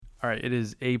All right, it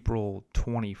is April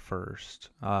 21st,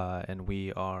 and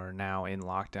we are now in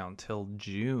lockdown till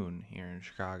June here in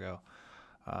Chicago.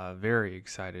 Very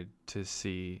excited to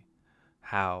see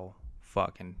how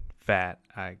fucking fat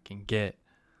I can get.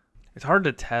 It's hard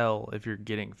to tell if you're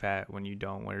getting fat when you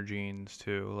don't wear jeans,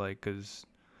 too, because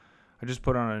I just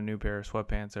put on a new pair of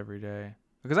sweatpants every day.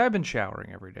 Because I've been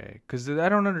showering every day. Because I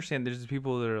don't understand. There's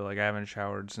people that are like, I haven't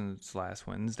showered since last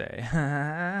Wednesday.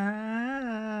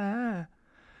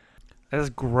 That's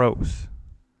gross.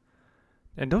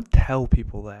 And don't tell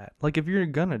people that. Like, if you're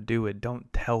gonna do it,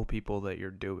 don't tell people that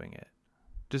you're doing it.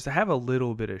 Just have a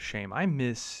little bit of shame. I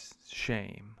miss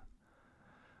shame.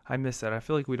 I miss that. I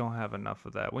feel like we don't have enough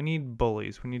of that. We need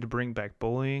bullies. We need to bring back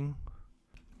bullying.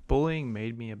 Bullying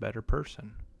made me a better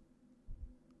person.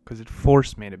 Because it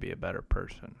forced me to be a better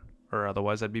person. Or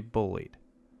otherwise I'd be bullied.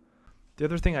 The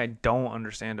other thing I don't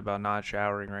understand about not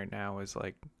showering right now is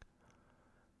like,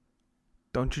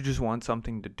 don't you just want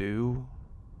something to do?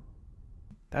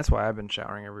 That's why I've been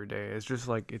showering every day. It's just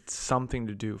like it's something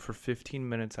to do for 15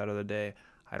 minutes out of the day.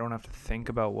 I don't have to think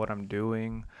about what I'm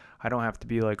doing. I don't have to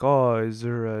be like, oh, is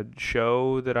there a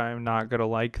show that I'm not going to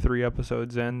like 3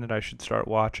 episodes in that I should start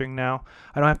watching now?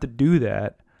 I don't have to do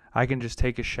that. I can just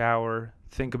take a shower,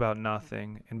 think about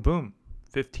nothing, and boom,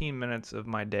 15 minutes of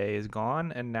my day is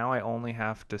gone, and now I only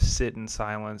have to sit in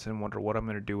silence and wonder what I'm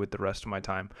going to do with the rest of my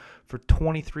time for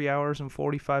 23 hours and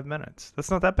 45 minutes. That's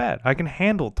not that bad. I can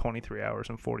handle 23 hours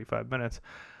and 45 minutes.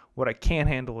 What I can't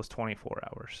handle is 24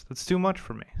 hours. That's too much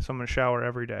for me, so I'm going to shower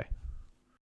every day.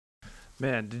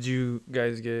 Man, did you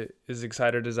guys get as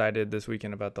excited as I did this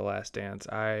weekend about The Last Dance?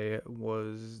 I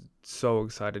was so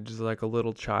excited, just like a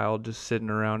little child, just sitting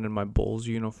around in my Bulls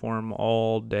uniform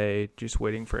all day, just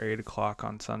waiting for 8 o'clock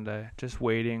on Sunday. Just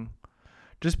waiting,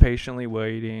 just patiently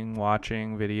waiting,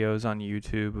 watching videos on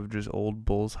YouTube of just old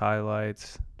Bulls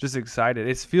highlights. Just excited.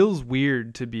 It feels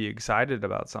weird to be excited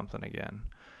about something again.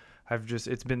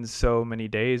 It's been so many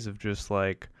days of just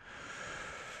like,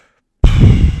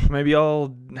 maybe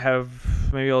I'll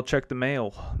check the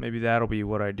mail. Maybe that'll be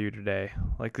what I do today.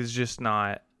 Like, there's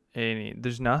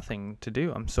nothing to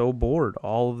do. I'm so bored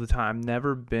all of the time.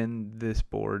 Never been this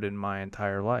bored in my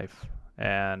entire life.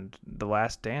 And The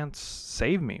Last Dance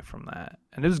saved me from that.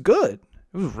 And it was good.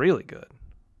 It was really good.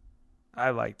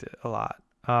 I liked it a lot.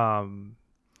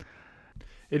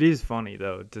 It is funny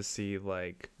though to see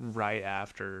like right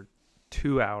after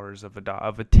 2 hours of a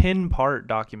 10-part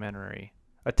documentary.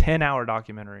 A 10-hour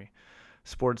documentary,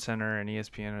 SportsCenter and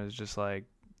ESPN is just like,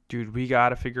 dude, we got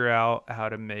to figure out how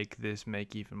to make this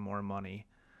make even more money.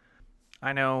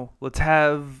 I know, let's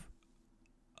have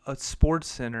a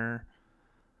SportsCenter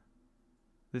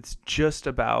that's just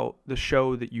about the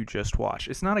show that you just watched.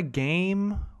 It's not a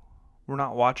game. We're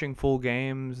not watching full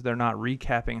games. They're not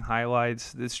recapping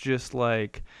highlights. It's just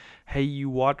like, hey, you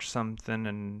watch something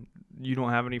and you don't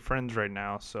have any friends right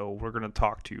now, so we're going to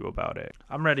talk to you about it.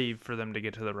 I'm ready for them to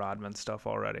get to the Rodman stuff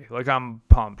already. Like, I'm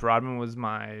pumped. Rodman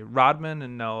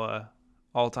and Noah,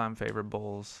 all-time favorite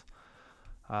Bulls.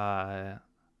 And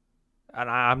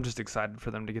I'm just excited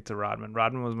for them to get to Rodman.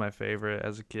 Rodman was my favorite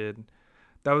as a kid.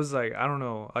 That was like, I don't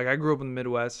know. Like, I grew up in the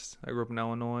Midwest. I grew up in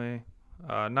Illinois.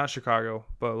 Not Chicago,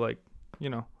 but like, you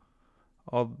know,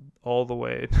 all the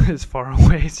way as far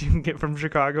away as you can get from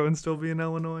Chicago and still be in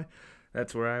Illinois.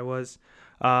 That's where I was.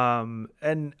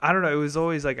 And I don't know, it was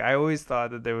always like, I always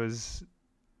thought that there was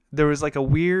like a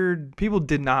weird, people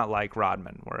did not like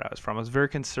Rodman where I was from. It was very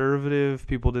conservative.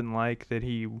 People didn't like that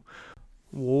he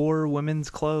wore women's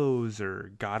clothes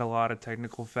or got a lot of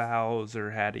technical fouls or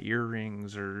had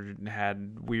earrings or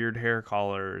had weird hair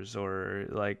collars or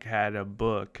like had a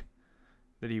book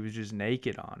that he was just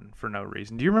naked on for no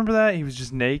reason. Do you remember that? He was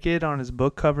just naked on his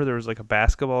book cover. There was like a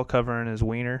basketball covering his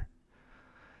wiener.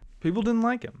 People didn't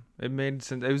like him. It made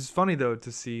sense. It was funny, though,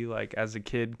 to see, like, as a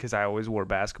kid, because I always wore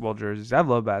basketball jerseys. I've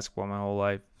loved basketball my whole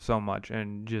life so much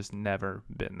and just never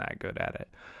been that good at it.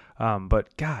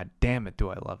 But, god damn it,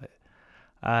 do I love it.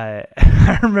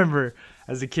 I remember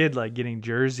as a kid, like, getting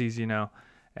jerseys, you know,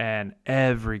 and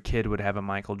every kid would have a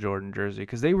Michael Jordan jersey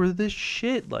because they were the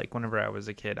shit, like, whenever I was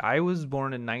a kid. I was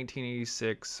born in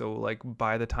 1986, so, like,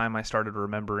 by the time I started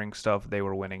remembering stuff, they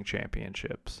were winning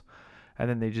championships. And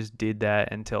then they just did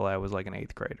that until I was like an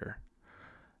 8th grader.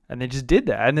 And they just did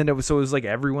that. And then it was like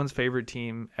everyone's favorite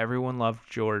team. Everyone loved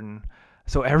Jordan.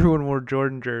 So everyone wore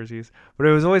Jordan jerseys. But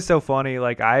it was always so funny.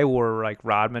 Like, I wore like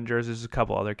Rodman jerseys, a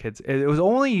couple other kids. It was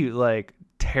only like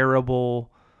terrible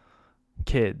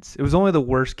kids. It was only the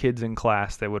worst kids in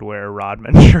class that would wear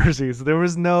Rodman jerseys. There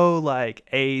was no like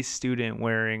A student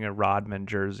wearing a Rodman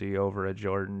jersey over a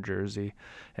Jordan jersey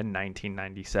in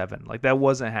 1997. Like, that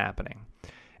wasn't happening.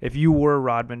 If you wore a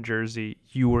Rodman jersey,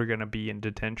 you were going to be in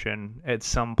detention at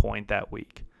some point that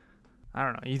week. I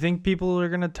don't know. You think people are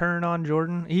going to turn on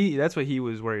Jordan? That's what he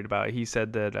was worried about. He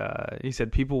said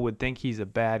that people would think he's a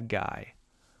bad guy.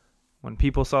 When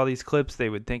people saw these clips, they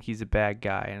would think he's a bad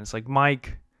guy. And it's like,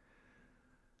 Mike,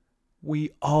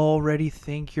 we already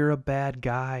think you're a bad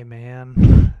guy,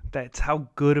 man. That's how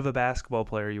good of a basketball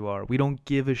player you are. We don't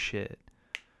give a shit.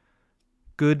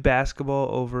 Good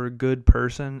basketball over a good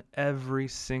person every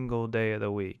single day of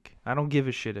the week. I don't give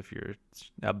a shit if you're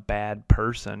a bad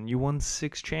person. You won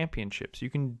 6 championships. You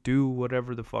can do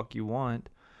whatever the fuck you want.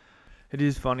 It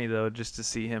is funny, though, just to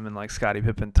see him and, like, Scottie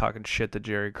Pippen talking shit to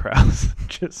Jerry Krause.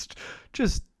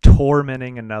 just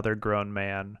tormenting another grown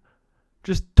man.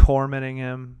 Just tormenting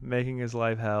him, making his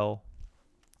life hell.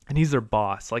 And he's their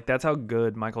boss. Like, that's how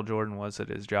good Michael Jordan was at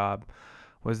his job,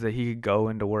 was that he could go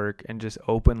into work and just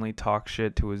openly talk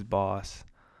shit to his boss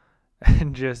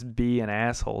and just be an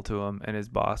asshole to him. And his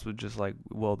boss was just like,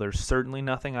 well, there's certainly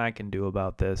nothing I can do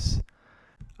about this.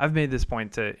 I've made this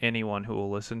point to anyone who will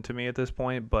listen to me at this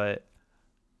point, but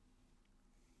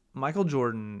Michael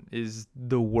Jordan is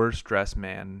the worst dressed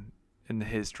man in the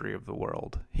history of the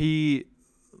world. He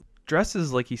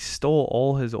dresses like he stole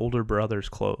all his older brother's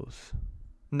clothes.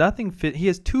 Nothing fit. He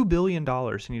has $2 billion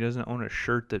and he doesn't own a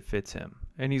shirt that fits him.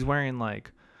 And he's wearing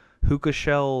like hookah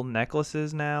shell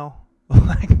necklaces now.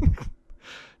 Like,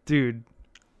 dude,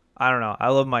 I don't know. I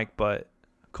love Mike, but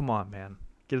come on, man.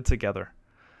 Get it together.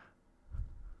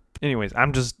 Anyways,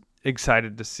 I'm just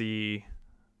excited to see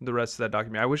the rest of that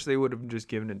documentary. I wish they would have just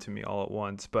given it to me all at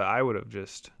once, but I would have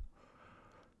just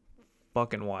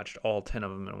fucking watched all 10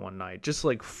 of them in one night. Just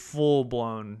like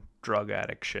full-blown drug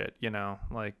addict shit, you know?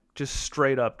 Like, just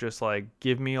straight up, just like,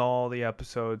 give me all the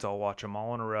episodes. I'll watch them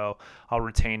all in a row. I'll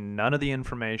retain none of the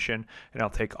information, and I'll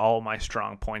take all my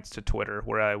strong points to Twitter,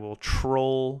 where I will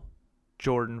troll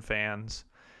Jordan fans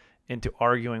into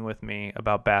arguing with me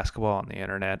about basketball on the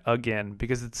internet again,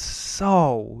 because it's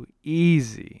so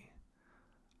easy.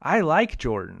 I like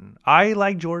Jordan. I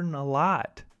like Jordan a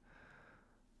lot.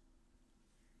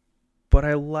 But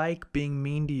I like being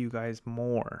mean to you guys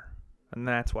more. And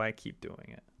that's why I keep doing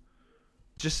it.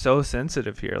 Just so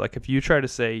sensitive here. Like, if you try to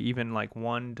say even like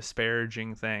one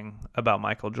disparaging thing about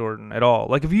Michael Jordan at all,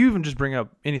 like if you even just bring up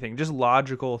anything, just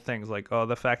logical things like, oh,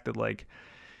 the fact that like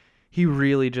he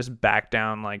really just backed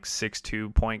down like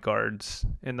 6'2" point guards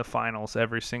in the finals,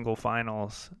 every single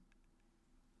finals.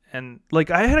 And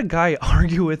like, I had a guy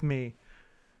argue with me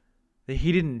that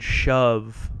he didn't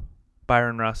shove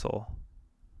Byron Russell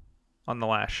on the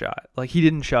last shot. Like, he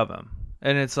didn't shove him.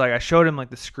 And it's like, I showed him like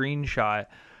the screenshot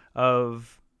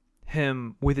of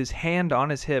him with his hand on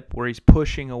his hip where he's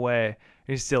pushing away. And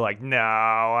he's still like, no,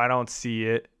 I don't see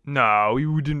it. No, he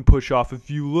didn't push off. If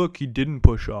you look, he didn't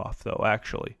push off, though,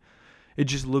 actually. It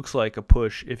just looks like a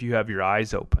push if you have your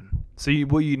eyes open. So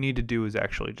what you need to do is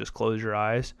actually just close your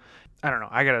eyes. I don't know.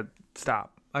 I got to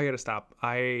stop.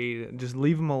 I just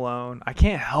leave him alone. I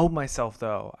can't help myself,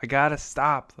 though. I got to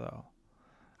stop, though.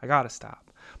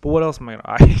 But what else am I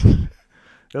going to...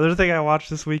 The other thing I watched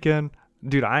this weekend,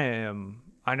 dude, I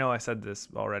know I said this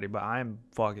already, but I'm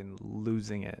fucking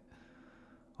losing it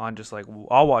on just like,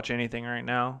 I'll watch anything right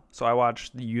now. So I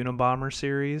watched the Unabomber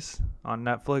series on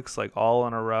Netflix, like all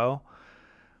in a row.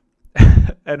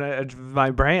 And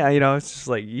my brain, it's just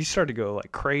like, you start to go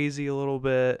like crazy a little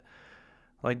bit,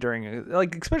 like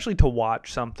especially to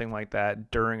watch something like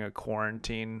that during a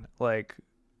quarantine. Like,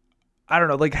 I don't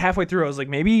know, like halfway through, I was like,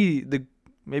 maybe the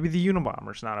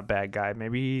Unabomber's not a bad guy.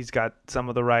 Maybe he's got some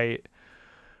of the right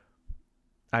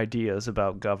ideas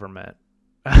about government.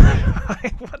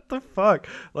 What the fuck?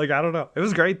 Like, I don't know. It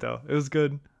was great though. It was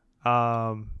good.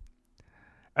 I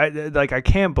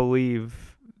can't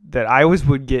believe that I always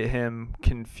would get him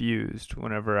confused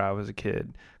whenever I was a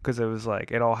kid, because it was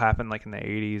like, it all happened like in the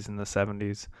 80s and the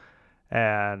 70s.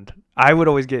 And I would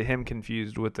always get him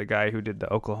confused with the guy who did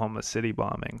the Oklahoma City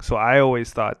bombing. So I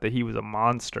always thought that he was a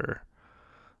monster,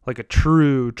 like a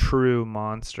true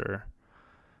monster.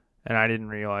 And I didn't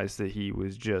realize that he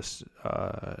was just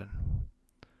a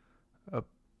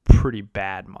pretty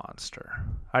bad monster.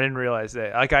 I didn't realize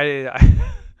that. Like, I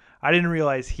didn't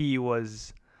realize he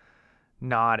was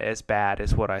not as bad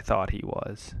as what I thought he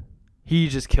was. He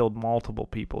just killed multiple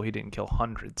people. He didn't kill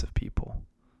hundreds of people.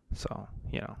 So,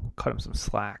 cut him some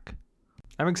slack.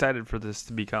 I'm excited for this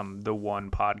to become the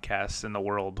one podcast in the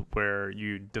world where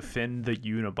you defend the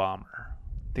Unabomber.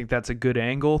 I think that's a good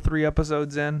angle 3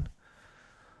 episodes in.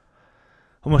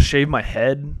 Almost shaved my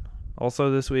head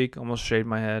also this week. Almost shaved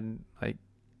my head.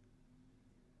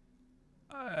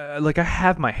 Like I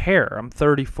have my hair. I'm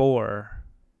 34.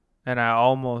 And I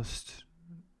almost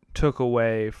took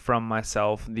away from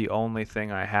myself the only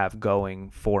thing I have going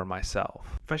for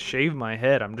myself. If I shave my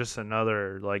head, I'm just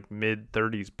another like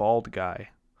mid-30s bald guy.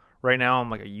 Right now, I'm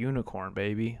like a unicorn,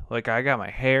 baby. Like, I got my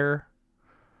hair.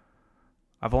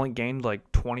 I've only gained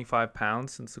like 25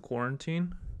 pounds since the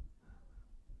quarantine.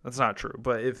 That's not true,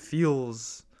 but it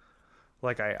feels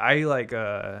like I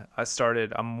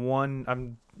started.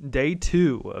 I'm day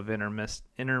 2 of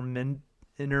intermittent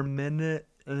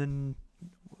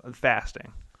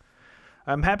fasting.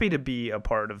 I'm happy to be a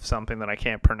part of something that I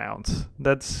can't pronounce.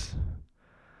 That's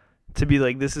to be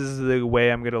like, this is the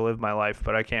way I'm going to live my life,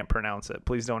 but I can't pronounce it.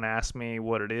 Please don't ask me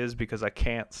what it is because I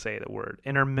can't say the word.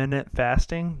 Intermittent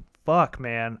fasting? Fuck,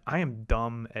 man. I am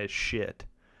dumb as shit.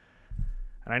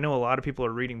 And I know a lot of people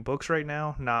are reading books right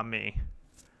now. Not me.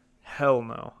 Hell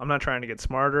no. I'm not trying to get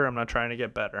smarter. I'm not trying to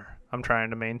get better. I'm trying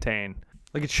to maintain.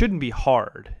 Like, it shouldn't be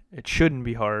hard. It shouldn't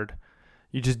be hard.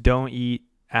 You just don't eat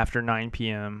after 9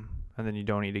 p.m. and then you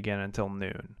don't eat again until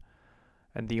noon.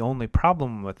 And the only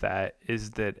problem with that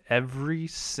is that every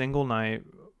single night,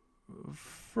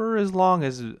 for as long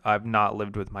as I've not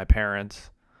lived with my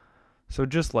parents, so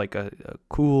just like a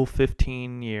cool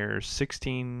 15 years,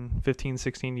 16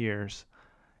 years,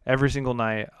 every single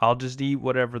night, I'll just eat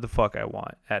whatever the fuck I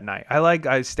want at night.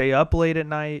 I stay up late at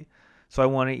night, so I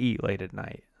want to eat late at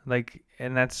night. Like,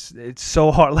 and it's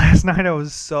so hard. Last night I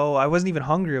wasn't even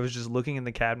hungry. I was just looking in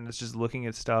the cabinets, just looking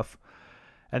at stuff.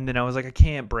 And then I was like, I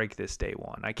can't break this day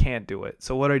one. I can't do it.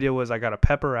 So what I did was I got a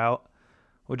pepper out,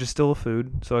 which is still a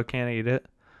food, so I can't eat it.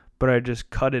 But I just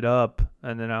cut it up,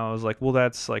 and then I was like, well,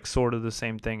 that's like sort of the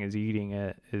same thing as eating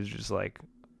it, is just like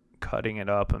cutting it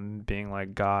up and being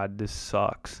like, God, this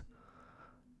sucks.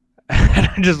 And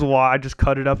I just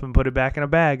cut it up and put it back in a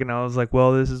bag, and I was like,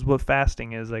 well, this is what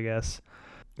fasting is, I guess.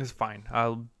 It's fine.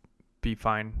 I'll be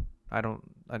fine. I don't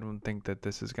think that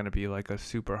this is going to be like a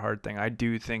super hard thing. I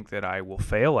do think that I will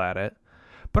fail at it,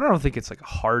 but I don't think it's like a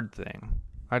hard thing.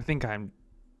 I think I'm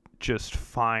just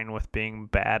fine with being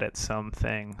bad at some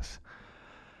things.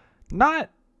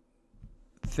 Not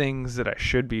things that I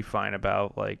should be fine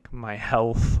about, like my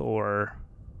health or,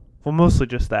 well, mostly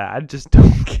just that. I just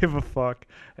don't give a fuck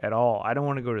at all. I don't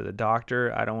want to go to the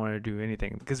doctor. I don't want to do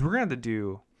anything because we're going to have to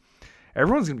do,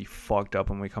 everyone's going to be fucked up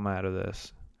when we come out of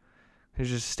this. It's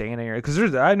just staying here because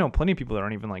I know plenty of people that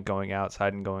aren't even like going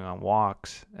outside and going on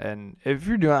walks. And if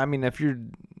you're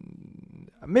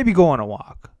maybe go on a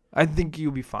walk. I think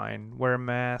you'll be fine. Wear a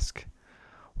mask,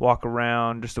 walk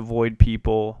around, just avoid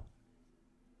people.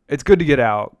 It's good to get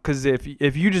out because if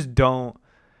you just don't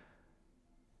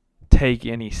take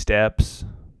any steps,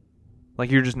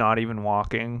 like you're just not even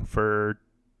walking for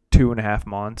 2.5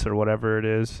 months or whatever it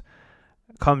is,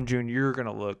 come June, you're going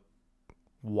to look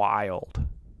wild.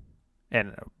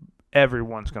 And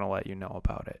everyone's going to let you know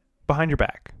about it. Behind your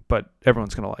back, but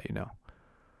everyone's going to let you know.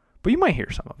 But you might hear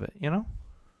some of it, you know?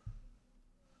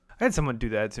 I had someone do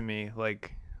that to me,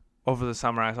 like, over the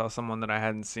summer. I saw someone that I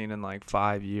hadn't seen in, like,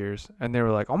 5 years. And they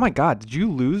were like, oh, my God, did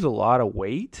you lose a lot of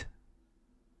weight?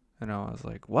 And I was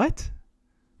like, what?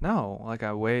 No, like,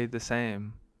 I weighed the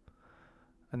same.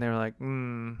 And they were like,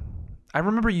 I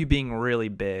remember you being really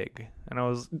big. And I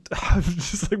was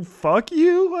just like, fuck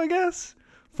you, I guess.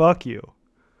 Fuck you.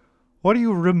 What do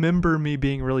you remember me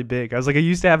being really big? I was like, I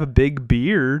used to have a big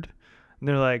beard. And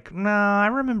they're like, nah, I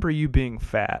remember you being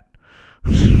fat.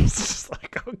 It's just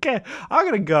like, okay, I'm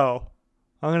going to go.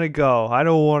 I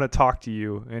don't want to talk to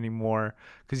you anymore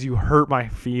because you hurt my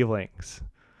feelings.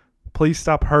 Please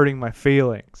stop hurting my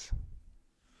feelings.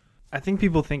 I think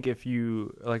people think if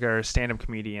you like are a stand-up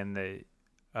comedian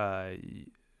that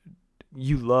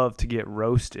you love to get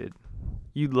roasted.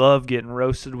 You love getting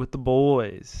roasted with the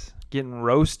boys, getting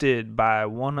roasted by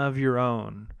one of your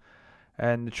own.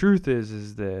 And the truth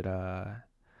is that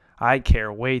I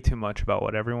care way too much about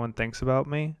what everyone thinks about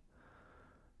me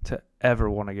to ever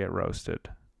want to get roasted.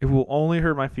 It will only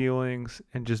hurt my feelings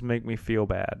and just make me feel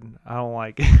bad. I don't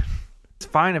like it. It's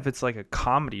fine if it's like a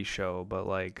comedy show, but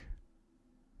like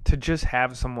to just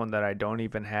have someone that I don't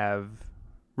even have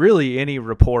really any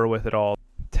rapport with at all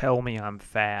tell me I'm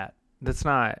fat. That's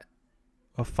not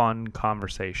a fun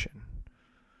conversation.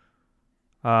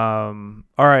 All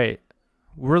right.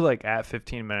 We're like at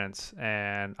 15 minutes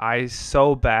and I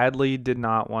so badly did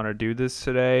not want to do this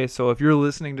today. So if you're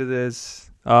listening to this,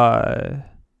 like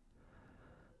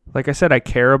I said, I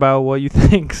care about what you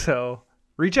think. So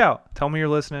reach out, tell me you're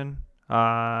listening,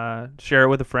 share it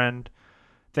with a friend.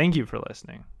 Thank you for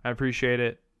listening. I appreciate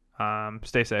it.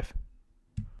 Stay safe.